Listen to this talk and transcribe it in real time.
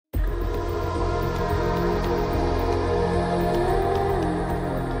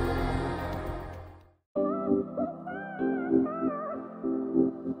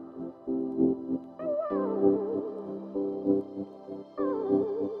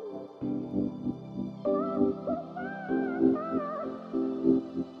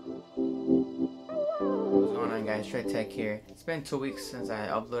guys, Straight Tech here. It's been 2 weeks since I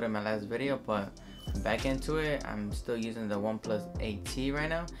uploaded my last video, but I'm back into it. I'm still using the OnePlus 8T right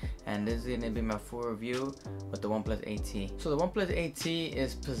now, and this is going to be my full review with the OnePlus 8T. So the OnePlus 8T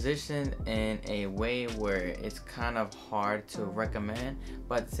is positioned in a way where it's kind of hard to recommend,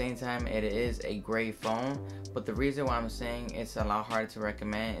 but at the same time it is a great phone. But the reason why I'm saying it's a lot harder to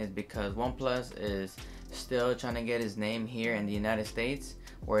recommend is because OnePlus is still trying to get his name here in the United States,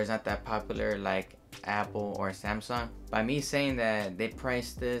 where it's not that popular like Apple or Samsung. By me saying that, they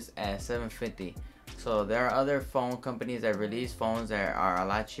priced this at $750. So there are other phone companies that release phones that are a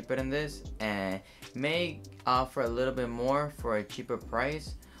lot cheaper than this and may offer a little bit more for a cheaper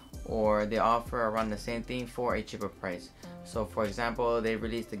price, or they offer around the same thing for a cheaper price. So for example, they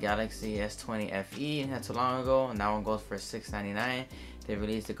released the Galaxy S20 FE not too long ago, and that one goes for $699. They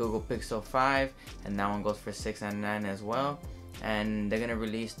released the Google Pixel 5, and that one goes for $699 as well. And they're gonna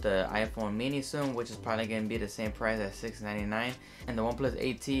release the iPhone mini soon, which is probably gonna be the same price at $699. And the OnePlus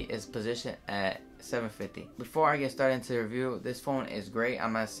 8T is positioned at $750. Before I get started into the review, this phone is great.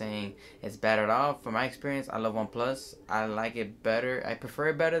 I'm not saying it's bad at all. From my experience, I love OnePlus. I like it better. I prefer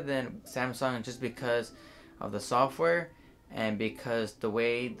it better than Samsung just because of the software and because the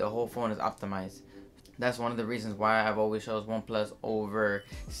way the whole phone is optimized. That's one of the reasons why I've always chose OnePlus over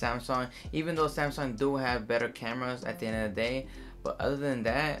Samsung, even though Samsung do have better cameras at the end of the day. But other than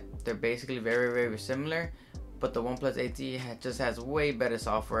that, they're basically very similar. But the OnePlus 8T just has way better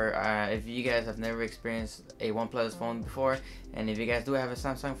software. If you guys have never experienced a OnePlus phone before, and if you guys do have a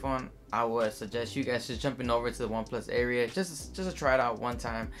Samsung phone, I would suggest you guys just jumping over to the OnePlus area just to try it out one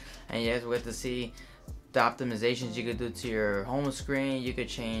time, and you guys will get to see the optimizations you could do to your home screen. You could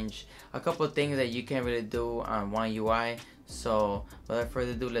change a couple of things that you can't really do on One UI. So without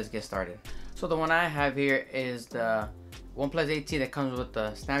further ado, let's get started. So the one I have here is the OnePlus 8T that comes with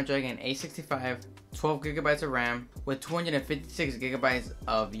the Snapdragon 865, 12 gigabytes of RAM with 256 gigabytes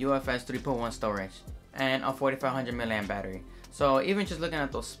of UFS 3.1 storage and a 4500 milliamp battery. So even just looking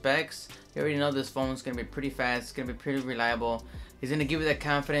at those specs, you already know this phone's gonna be pretty fast, it's gonna be pretty reliable. It's gonna give you the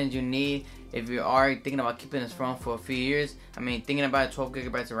confidence you need if you are thinking about keeping this phone for a few years. I mean, thinking about 12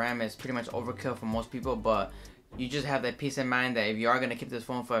 gigabytes of RAM is pretty much overkill for most people, but you just have that peace of mind that if you are gonna keep this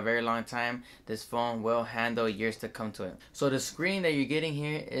phone for a very long time, this phone will handle years to come to it. So the screen that you're getting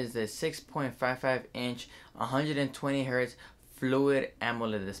here is the 6.55 inch 120 Hz fluid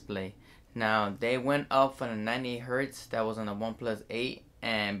AMOLED display. Now they went up from the 90 Hz that was on the OnePlus 8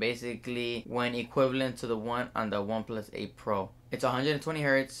 and basically went equivalent to the one on the OnePlus 8 Pro. It's 120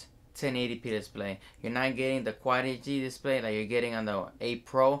 Hz 1080p display. You're not getting the Quad HD display like you're getting on the 8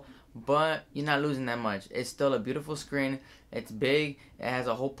 Pro, but you're not losing that much. It's still a beautiful screen. It's big. It has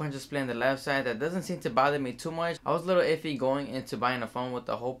a hole punch display on the left side that doesn't seem to bother me too much. I was a little iffy going into buying a phone with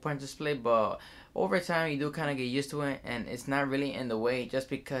the hole punch display, but over time you do kind of get used to it, and it's not really in the way just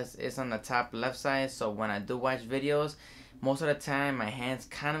because it's on the top left side. So when I do watch videos, most of the time my hand's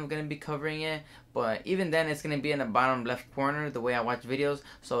kind of going to be covering it, but even then it's going to be in the bottom left corner the way I watch videos,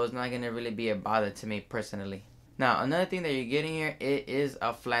 so it's not going to really be a bother to me personally. Now another thing that you're getting here, it is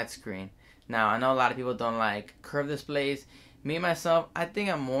a flat screen. Now I know a lot of people don't like curved displays. Me myself, I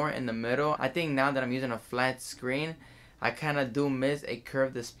think I'm more in the middle. I think now that I'm using a flat screen, I kind of do miss a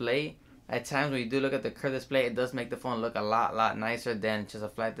curved display. At times when you do look at the curved display, it does make the phone look a lot nicer than just a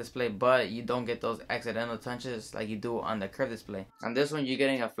flat display, but you don't get those accidental touches like you do on the curved display. On this one, you're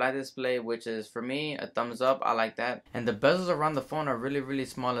getting a flat display, which is, for me, a thumbs up. I like that. And the bezels around the phone are really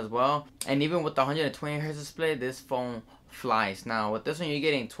small as well. And even with the 120 Hz display, this phone flies. Now with this one, you're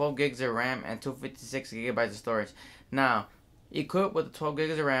getting 12 gigs of RAM and 256 gigabytes of storage. Now, equipped with the 12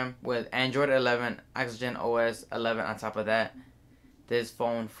 gigs of RAM with Android 11, Oxygen OS 11 on top of that, this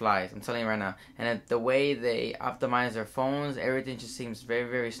phone flies. I'm telling you right now. And the way they optimize their phones, everything just seems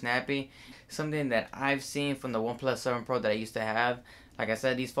very snappy. Something that I've seen from the OnePlus 7 Pro that I used to have. Like I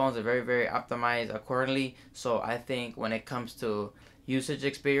said, these phones are very optimized accordingly. So I think when it comes to usage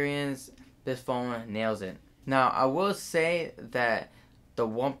experience, this phone nails it. Now I will say that the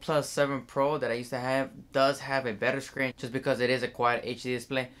OnePlus 7 Pro that I used to have does have a better screen just because it is a Quad HD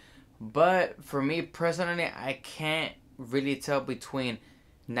display. But for me personally, I can't really tell between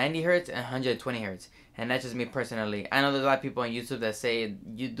 90 Hz and 120 Hz, and that's just me personally. I know there's a lot of people on YouTube that say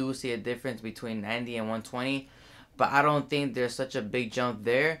you do see a difference between 90 and 120, but I don't think there's such a big jump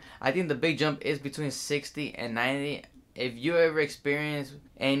there. I think the big jump is between 60 and 90. If you ever experience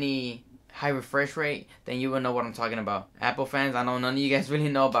any high refresh rate, then you will know what I'm talking about. Apple fans, I know none of you guys really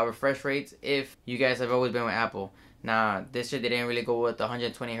know about refresh rates if you guys have always been with Apple. Now, this year they didn't really go with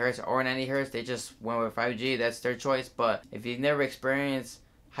 120 Hz or 90 Hz. They just went with 5G. That's their choice. But if you've never experienced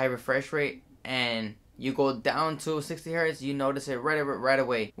high refresh rate and You go down to 60 hertz, you notice it right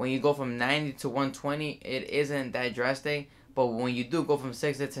away. When you go from 90 to 120, it isn't that drastic. But when you do go from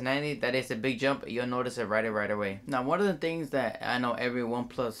 60 to 90, that is a big jump. You'll notice it right away. Now, one of the things that I know every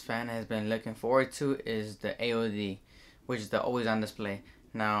OnePlus fan has been looking forward to is the AOD, which is the always on display.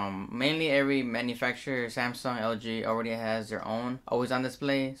 Now, mainly every manufacturer, Samsung, LG, already has their own always on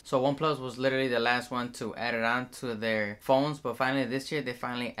display. So OnePlus was literally the last one to add it on to their phones. But finally this year, they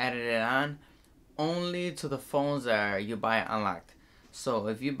finally added it on only to the phones that you buy unlocked. So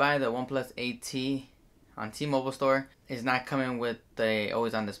if you buy the OnePlus 8T on T-Mobile store, it's not coming with the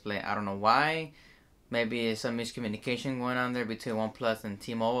always on display. I don't know why. Maybe it's some miscommunication going on there between OnePlus and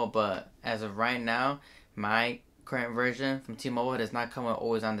T-Mobile. But as of right now, my current version from T-Mobile does not come with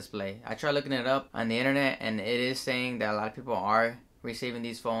always on display. I tried looking it up on the internet, and it is saying that a lot of people are receiving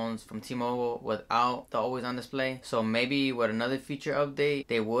these phones from T-Mobile without the always on display. So maybe with another feature update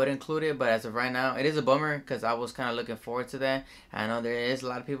they would include it, but as of right now it is a bummer because I was kind of looking forward to that. I know there is a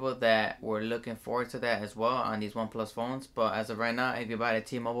lot of people that were looking forward to that as well on these OnePlus phones, but as of right now, if you buy the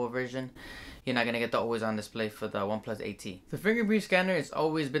T-Mobile version, you're not gonna get the always on display for the OnePlus 8T. The fingerprint scanner has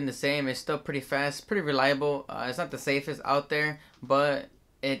always been the same. It's still pretty fast, pretty reliable. It's not the safest out there, but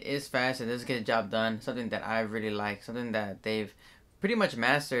it is fast. It does get the job done. Something that I really like, something that they've pretty much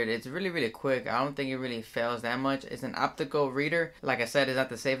mastered. It's really quick. I don't think it really fails that much. It's an optical reader. Like I said, it's not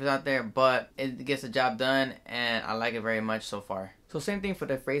the safest out there, but it gets the job done, and I like it very much so far. So same thing for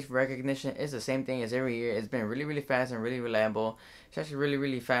the face recognition. It's the same thing as every year. It's been really fast and really reliable. It's actually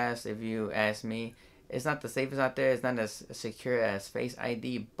really fast if you ask me. It's not the safest out there. It's not as secure as Face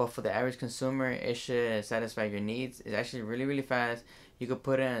ID, but for the average consumer, it should satisfy your needs. It's actually really fast. You could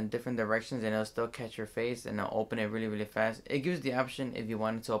put it in different directions and it'll still catch your face, and it'll open it really fast. It gives the option if you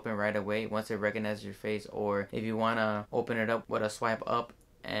want it to open right away once it recognizes your face, or if you want to open it up with a swipe up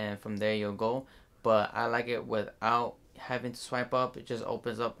and from there you'll go. But I like it without having to swipe up. It just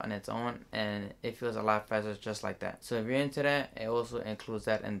opens up on its own and it feels a lot faster just like that. So if you're into that, it also includes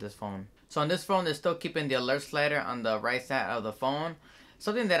that in this phone. So on this phone, they're still keeping the alert slider on the right side of the phone.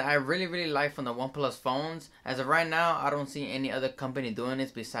 Something that I really like from the OnePlus phones. As of right now, I don't see any other company doing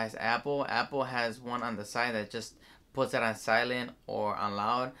this besides Apple. Apple has one on the side that just puts it on silent or on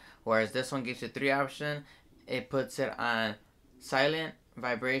loud, whereas this one gives you 3 options. It puts it on silent,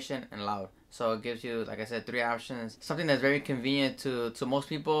 vibration, and loud. So it gives you, like I said, 3 options. Something that's very convenient to most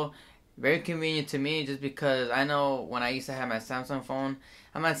people. Very convenient to me, just because I know when I used to have my Samsung phone,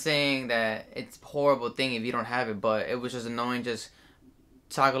 I'm not saying that it's a horrible thing if you don't have it, but it was just annoying just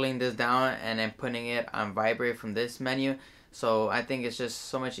toggling this down and then putting it on vibrate from this menu. So I think it's just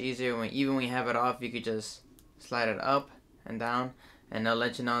so much easier when even when you have it off, you could just slide it up and down and they'll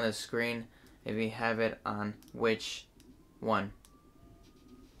let you know on the screen if you have it on which one.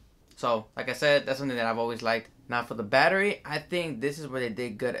 So like I said, that's something that I've always liked. Now for the battery, I think this is where they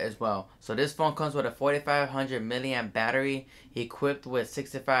did good as well. So this phone comes with a 4500 milliamp battery equipped with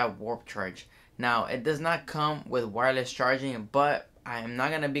 65 warp charge. Now it does not come with wireless charging, but I am not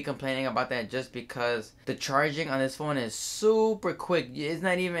going to be complaining about that just because the charging on this phone is super quick. It's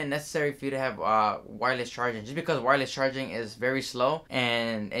not even necessary for you to have wireless charging, just because wireless charging is very slow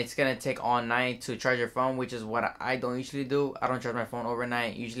and it's going to take all night to charge your phone, which is what I don't usually do. I don't charge my phone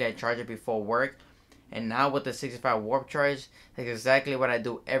overnight. Usually I charge it before work. And now with the 65 warp charge, that's exactly what I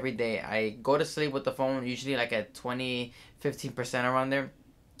do every day. I go to sleep with the phone usually like at 15% around there.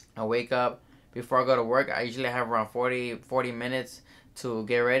 I wake up. Before I go to work, I usually have around 40 minutes to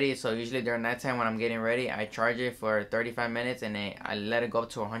get ready. So usually during that time when I'm getting ready, I charge it for 35 minutes and then I let it go up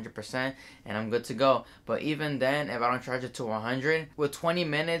to 100% and I'm good to go. But even then, if I don't charge it to 100, with 20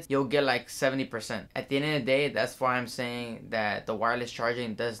 minutes, you'll get like 70%. At the end of the day, that's why I'm saying that the wireless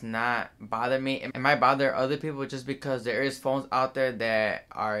charging does not bother me. It might bother other people just because there is phones out there that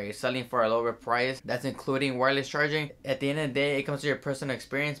are selling for a lower price that's including wireless charging. At the end of the day, it comes to your personal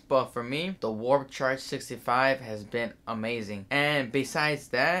experience. But for me, the Warp Charge 65 has been amazing. And besides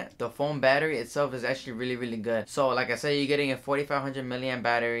that, the phone battery itself is actually really good. So like I said, you're getting a 4500 milliamp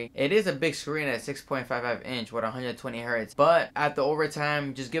battery. It is a big screen at 6.55 inch with 120 hertz, but after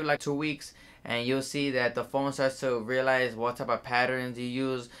overtime, just give it like 2 weeks and you'll see that the phone starts to realize what type of patterns you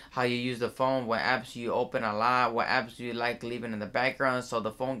use, how you use the phone, what apps you open a lot, what apps you like leaving in the background. So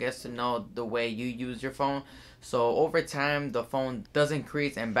the phone gets to know the way you use your phone. So over time, the phone does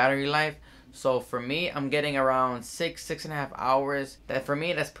increase in battery life. So for me, I'm getting around 6.5 hours. That for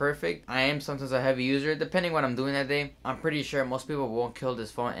me, that's perfect. I am sometimes a heavy user, depending what I'm doing that day. I'm pretty sure most people won't kill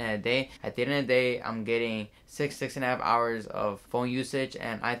this phone in a day. At the end of the day, I'm getting 6.5 hours of phone usage,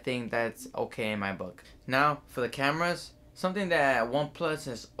 and I think that's okay in my book. Now, for the cameras, something that OnePlus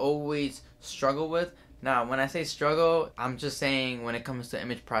has always struggled with, Now, when I say struggle, I'm just saying when it comes to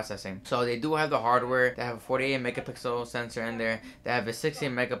image processing. So they do have the hardware. They have a 48 megapixel sensor in there. They have a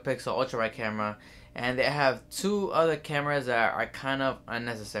 16 megapixel ultra wide camera, and they have two other cameras that are kind of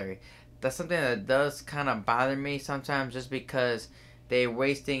unnecessary. That's something that does kind of bother me sometimes, just because they're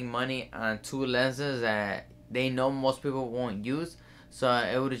wasting money on two lenses that they know most people won't use. So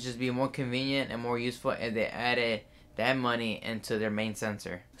it would just be more convenient and more useful if they added that money into their main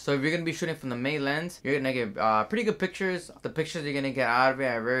sensor. So if you're gonna be shooting from the main lens, you're gonna get pretty good pictures. The pictures you're gonna get out of it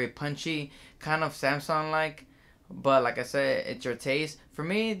are very punchy, kind of Samsung like, but like I said, it's your taste. For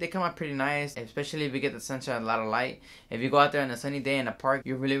me, they come out pretty nice, especially if you get the sensor and a lot of light. If you go out there on a sunny day in a park,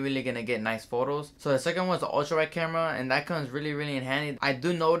 you're really gonna get nice photos. So the second one is the ultra wide camera, and that comes really in handy. I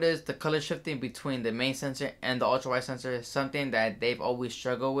do notice the color shifting between the main sensor and the ultra wide sensor is something that they've always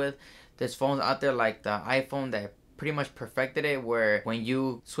struggled with. There's phones out there like the iPhone that pretty much perfected it, where when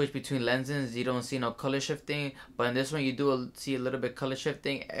you switch between lenses you don't see no color shifting, but in this one you do see a little bit color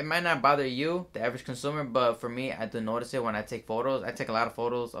shifting. It might not bother you, the average consumer, but for me, I do notice it when I take photos. I take a lot of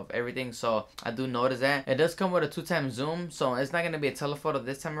photos of everything, so I do notice that. It does come with a 2x zoom, so it's not going to be a telephoto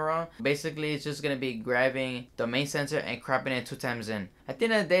this time around. Basically, it's just going to be grabbing the main sensor and cropping it 2x in. At the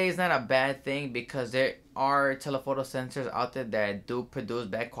end of the day, it's not a bad thing, because there are telephoto sensors out there that do produce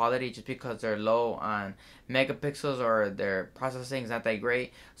bad quality just because they're low on megapixels or their processing is not that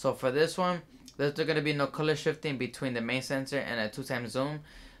great. So for this one, there's going to be no color shifting between the main sensor and a 2x zoom,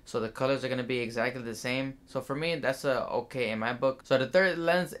 so the colors are going to be exactly the same. So for me, that's a okay in my book. So the third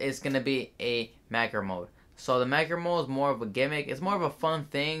lens is going to be a macro mode. So the macro mode is more of a gimmick. It's more of a fun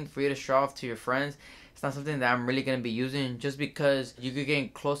thing for you to show off to your friends. It's not something that I'm really going to be using, just because you could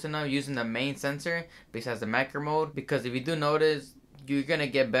get close enough using the main sensor besides the macro mode. Because if you do notice, you're going to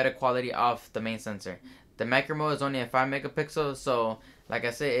get better quality off the main sensor. The macro mode is only at 5 megapixels, so like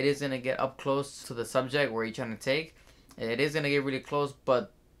I said, it is going to get up close to the subject where you're trying to take. It is going to get really close,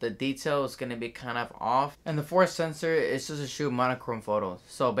 but the detail is going to be kind of off. And the fourth sensor is just to shoot monochrome photos.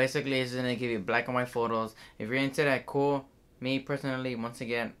 So basically, it's going to give you black and white photos. If you're into that, cool. Me personally, once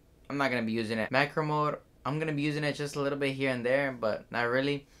again, I'm not going to be using it. Macro mode, I'm going to be using it just a little bit here and there, but not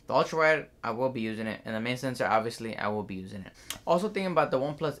really. The ultra wide, I will be using it. And the main sensor, obviously, I will be using it. Also, thinking about the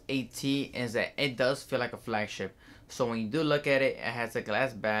OnePlus 8T is that it does feel like a flagship. So when you do look at it, it has a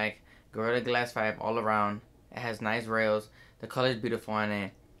glass back, Gorilla Glass 5 all around. It has nice rails. The color is beautiful on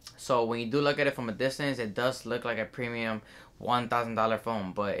it. So when you do look at it from a distance, it does look like a premium $1,000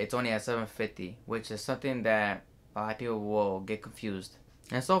 phone, but it's only at $750, which is something that a lot of people will get confused.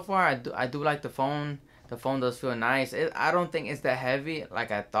 And so far, I do like the phone. The phone does feel nice. I don't think it's that heavy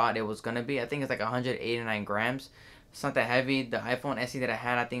like I thought it was gonna be. I think it's like 189 grams. It's not that heavy. The iPhone SE that I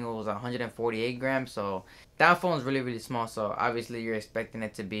had, I think it was 148 grams. So that phone is really small. So obviously you're expecting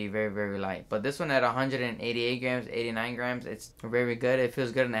it to be very light. But this one at 188 grams, 89 grams, it's very good. It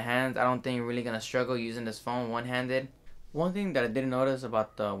feels good in the hands. I don't think you're really gonna struggle using this phone one-handed. One thing that I didn't notice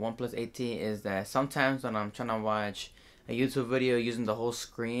about the OnePlus 8T is that sometimes when I'm trying to watch a YouTube video using the whole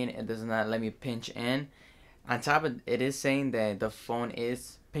screen, it does not let me pinch in. On top of it is saying that the phone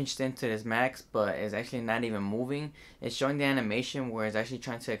is pinched into this max, but it's actually not even moving. It's showing the animation where it's actually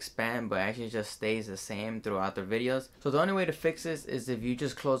trying to expand, but actually just stays the same throughout the videos. So the only way to fix this is if you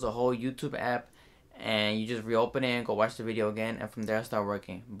just close the whole YouTube app and you just reopen it and go watch the video again, and from there start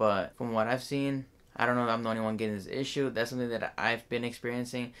working. But from what I've seen, I don't know if I'm the only one getting this issue. That's something that I've been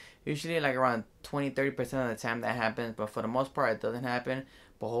experiencing. Usually like around 20-30% of the time that happens, but for the most part it doesn't happen.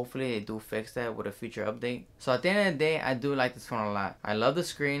 But hopefully they do fix that with a future update. So at the end of the day, I do like this phone a lot. I love the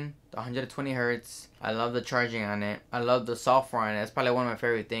screen, the 120 Hz. I love the charging on it. I love the software on it. It's probably one of my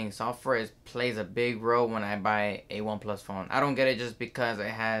favorite things. Software plays a big role when I buy a OnePlus phone. I don't get it just because it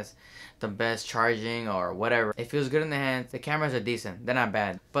has the best charging or whatever. It feels good in the hands. The cameras are decent. They're not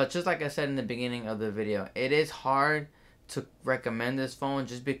bad. But just like I said in the beginning of the video, it is hard to recommend this phone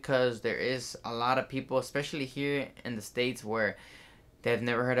just because there is a lot of people, especially here in the States, where they've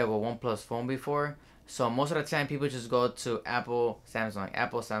never heard of a OnePlus phone before. So most of the time people just go to Apple, Samsung,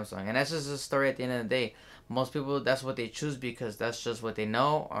 and that's just the story at the end of the day. Most people, that's what they choose because that's just what they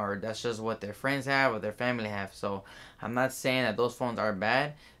know, or that's just what their friends have or their family have. So I'm not saying that those phones are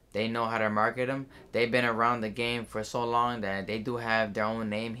bad. They know how to market them. They've been around the game for so long that they do have their own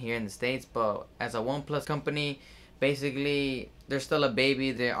name here in the States. But as a OnePlus company, basically they're still a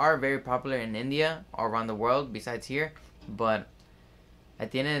baby. They are very popular in India or around the world besides here. But at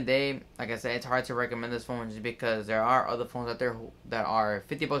the end of the day, like I said, it's hard to recommend this phone just because there are other phones out there that are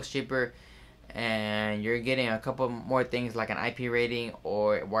 $50 cheaper, and you're getting a couple more things like an IP rating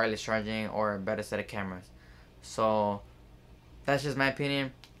or wireless charging or a better set of cameras. So that's just my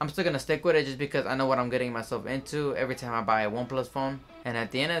opinion. I'm still gonna stick with it just because I know what I'm getting myself into every time I buy a OnePlus phone. And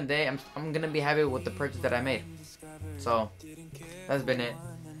at the end of the day, I'm gonna be happy with the purchase that I made. So that's been it.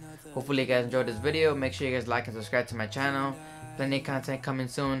 Hopefully you guys enjoyed this video. Make sure you guys like and subscribe to my channel. Plenty of content coming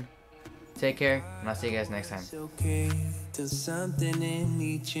soon. Take care, and I'll see you guys next time. It's okay till something in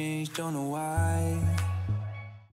me changed, don't know why.